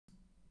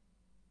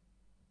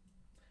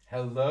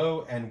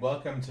Hello and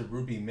welcome to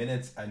Ruby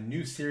Minutes, a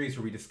new series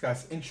where we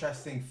discuss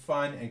interesting,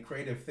 fun, and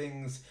creative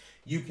things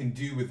you can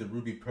do with the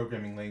Ruby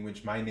programming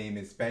language. My name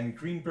is Ben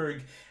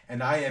Greenberg,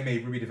 and I am a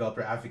Ruby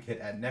developer advocate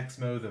at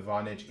Nexmo, the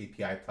Vonage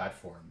API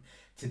platform.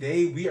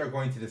 Today, we are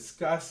going to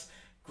discuss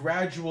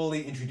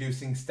gradually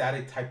introducing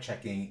static type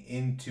checking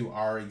into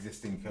our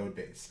existing code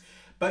base.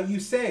 But you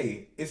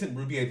say, isn't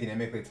Ruby a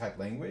dynamically typed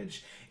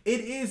language?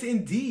 It is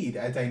indeed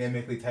a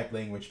dynamically typed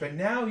language, but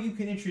now you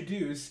can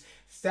introduce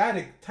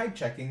static type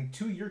checking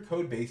to your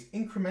code base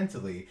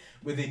incrementally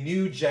with a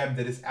new gem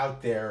that is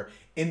out there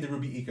in the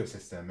Ruby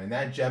ecosystem. And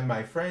that gem,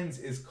 my friends,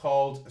 is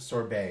called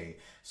Sorbet.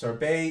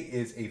 Sorbet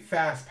is a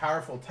fast,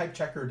 powerful type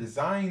checker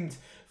designed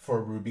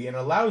for Ruby and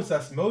allows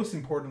us, most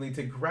importantly,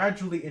 to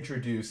gradually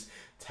introduce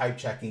type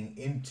checking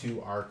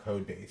into our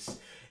code base.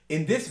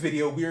 In this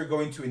video, we are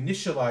going to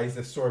initialize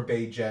the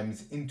Sorbet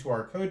gems into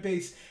our code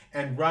base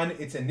and run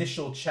its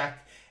initial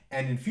check.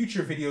 And in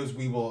future videos,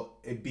 we will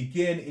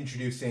begin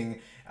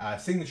introducing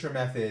signature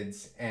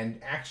methods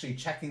and actually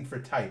checking for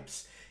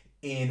types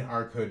in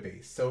our code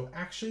base. So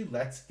actually,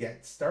 let's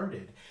get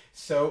started.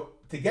 So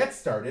to get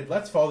started,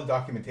 let's follow the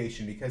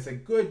documentation because a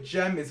good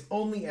gem is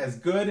only as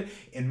good,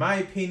 in my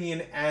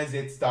opinion, as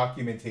its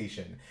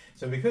documentation.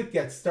 So if we could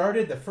get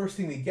started, the first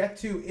thing we get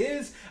to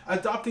is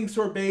adopting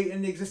Sorbet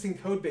in the existing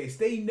code base.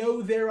 They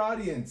know their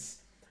audience.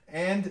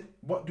 And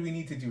what do we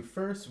need to do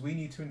first? We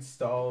need to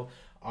install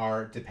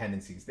our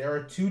dependencies. There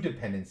are two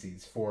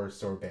dependencies for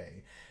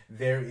Sorbet.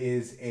 There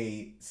is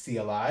a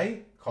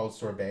CLI called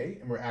Sorbet,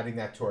 and we're adding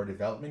that to our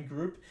development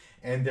group.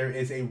 And there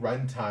is a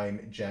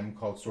runtime gem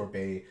called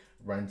Sorbet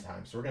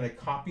runtime. So we're going to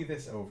copy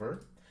this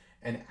over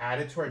and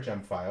add it to our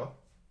gem file.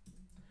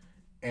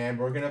 And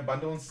we're going to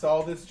bundle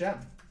install these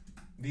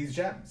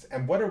gems.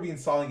 And what are we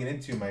installing it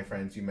into, my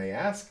friends, you may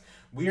ask?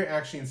 We are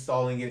actually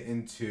installing it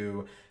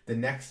into the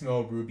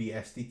Nexmo Ruby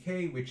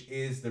SDK, which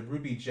is the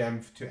Ruby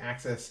gem to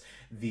access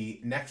the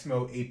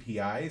Nexmo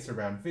APIs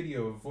around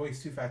video,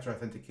 voice, two-factor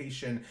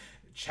authentication,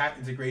 chat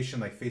integration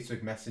like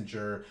Facebook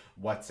Messenger,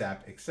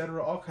 WhatsApp,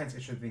 etc. All kinds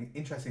of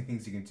interesting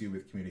things you can do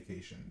with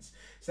communications.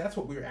 So that's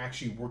what we're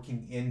actually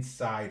working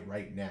inside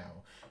right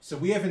now. So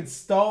we have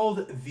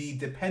installed the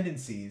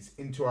dependencies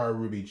into our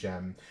Ruby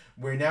gem.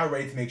 We're now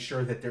ready to make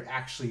sure that they're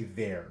actually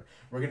there.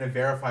 We're going to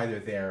verify they're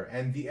there.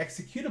 And the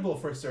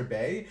executable for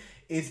Sorbet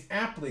is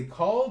aptly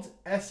called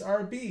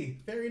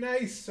SRB. Very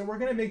nice. So we're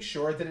going to make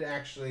sure that it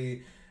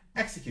actually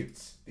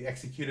executes. The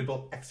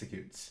executable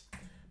executes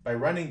by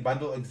running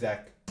bundle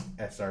exec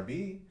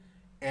SRB,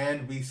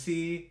 and we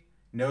see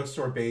no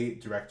Sorbet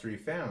directory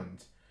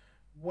found.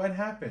 What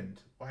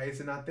happened? Why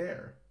is it not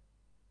there?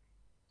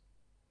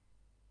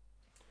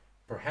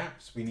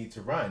 Perhaps we need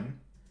to run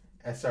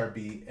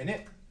SRB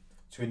init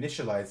to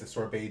initialize the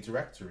Sorbet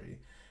directory.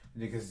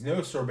 Because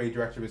no Sorbet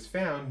directory was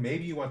found,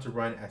 maybe you want to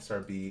run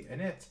SRB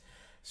init.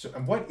 So,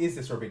 and what is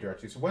the Sorbet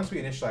directory? So once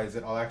we initialize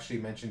it, I'll actually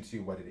mention to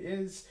you what it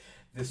is.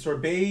 The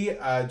Sorbet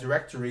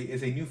directory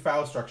is a new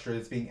file structure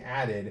that's being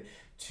added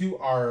to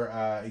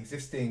our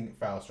existing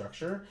file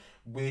structure,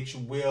 which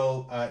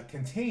will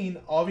contain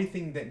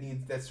everything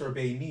that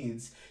Sorbet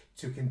needs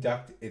to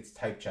conduct its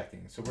type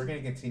checking. So we're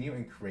going to continue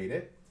and create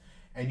it.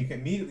 And you can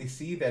immediately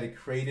see that it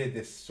created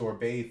this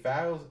Sorbet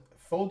file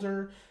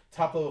folder,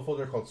 top level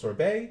folder called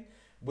Sorbet,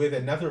 with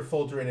another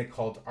folder in it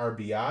called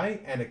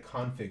RBI and a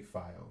config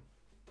file.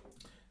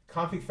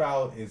 Config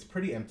file is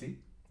pretty empty,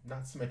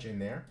 not so much in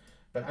there.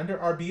 But under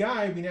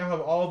RBI, we now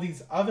have all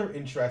these other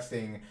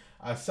interesting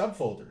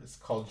subfolders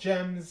called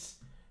gems,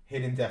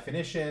 hidden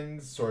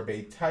definitions,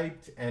 Sorbet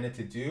typed, and a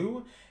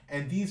to-do.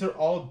 And these are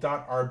all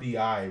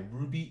 .rbi,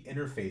 Ruby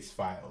interface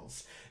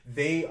files.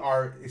 They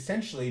are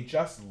essentially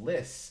just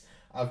lists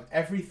of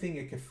everything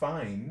it could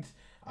find,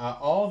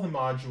 all the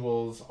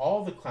modules,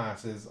 all the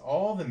classes,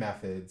 all the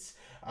methods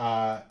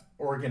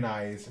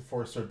organized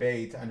for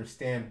Sorbet to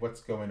understand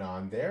what's going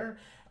on there.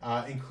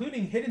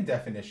 Including hidden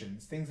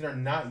definitions, things that are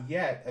not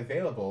yet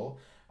available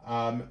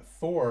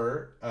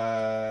for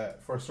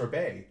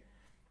Sorbet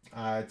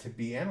to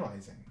be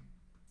analyzing.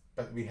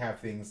 But we have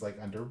things like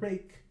under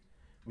rake,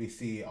 we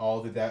see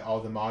all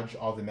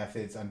the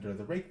methods under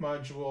the rake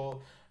module,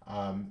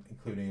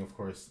 including of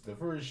course the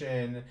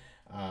version,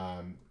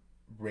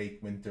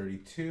 rake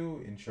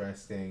win32,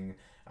 interesting,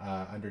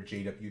 under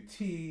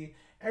JWT.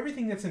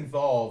 Everything that's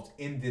involved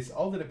in this,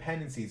 all the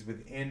dependencies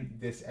within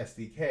this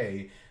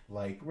SDK,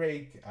 like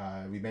rake,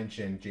 we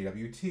mentioned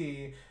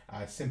JWT,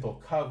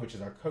 simple cov, which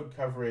is our code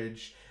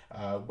coverage,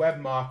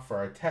 webmock for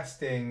our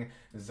testing,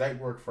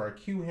 Zeitwork for our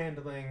queue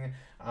handling,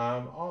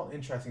 all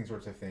interesting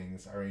sorts of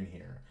things are in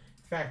here.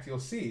 In fact, you'll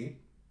see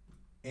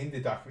in the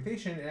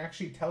documentation, it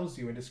actually tells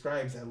you and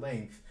describes at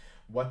length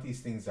what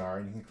these things are,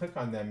 and you can click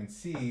on them and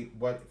see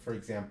what, for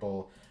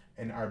example,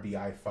 an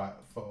RBI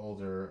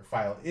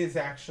file is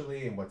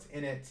actually and what's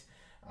in it,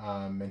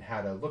 and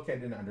how to look at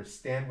it and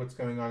understand what's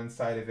going on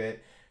inside of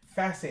it.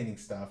 Fascinating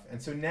stuff.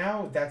 And so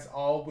now that's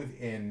all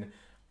within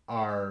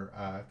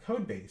our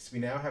code base. We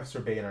now have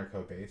Sorbet in our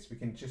code base. We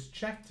can just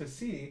check to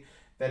see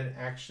that it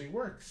actually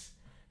works.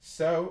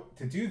 So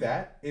to do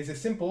that is a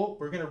simple,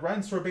 we're going to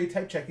run Sorbet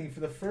type checking for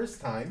the first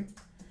time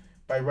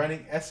by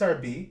running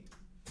srb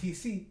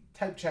tc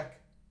type check.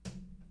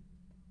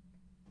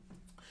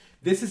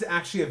 This is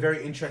actually a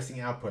very interesting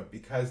output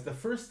because the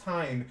first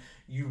time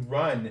you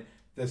run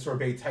the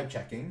Sorbet type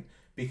checking,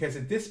 because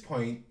at this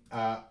point,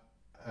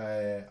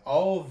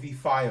 all the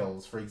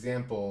files, for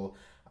example,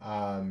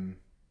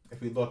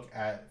 if we look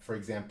at, for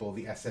example,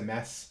 the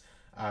SMS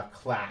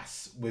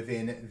class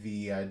within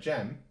the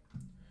gem,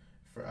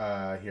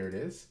 here it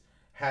is,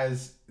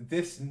 has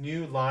this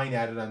new line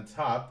added on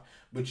top,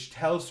 which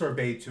tells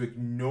Sorbet to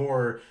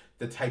ignore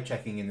the type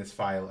checking in this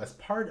file as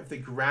part of the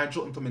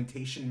gradual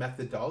implementation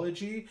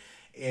methodology.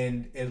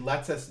 And it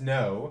lets us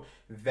know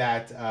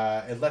that,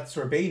 it lets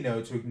Sorbet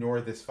know to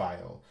ignore this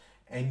file.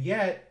 And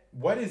yet,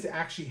 what is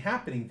actually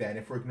happening then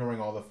if we're ignoring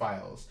all the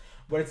files?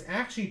 What it's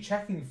actually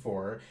checking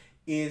for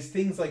is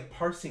things like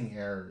parsing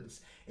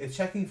errors. It's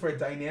checking for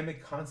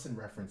dynamic constant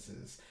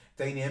references,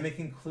 dynamic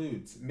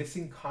includes,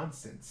 missing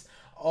constants,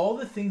 all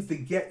the things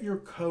that get your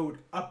code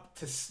up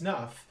to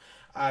snuff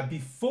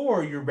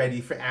before you're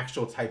ready for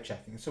actual type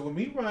checking. So when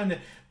we run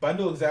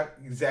bundle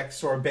exec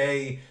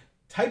sorbet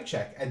type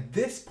check at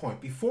this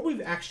point, before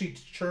we've actually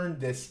turned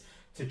this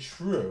to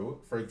true,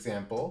 for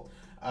example,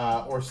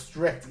 or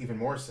strict even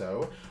more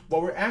so,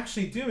 what we're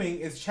actually doing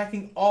is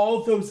checking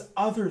all those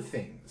other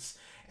things.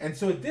 And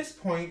so at this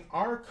point,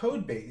 our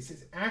code base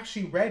is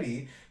actually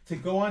ready to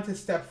go on to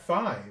step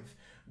 5,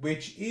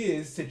 which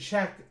is to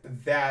check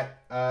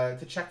that,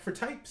 to check for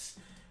types.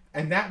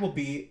 And that will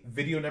be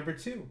video number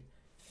 2.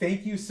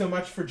 Thank you so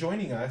much for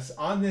joining us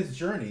on this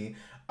journey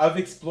of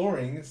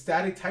exploring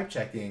static type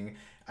checking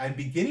and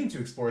beginning to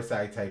explore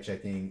static type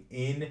checking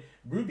in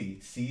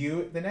Ruby. See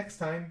you the next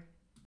time.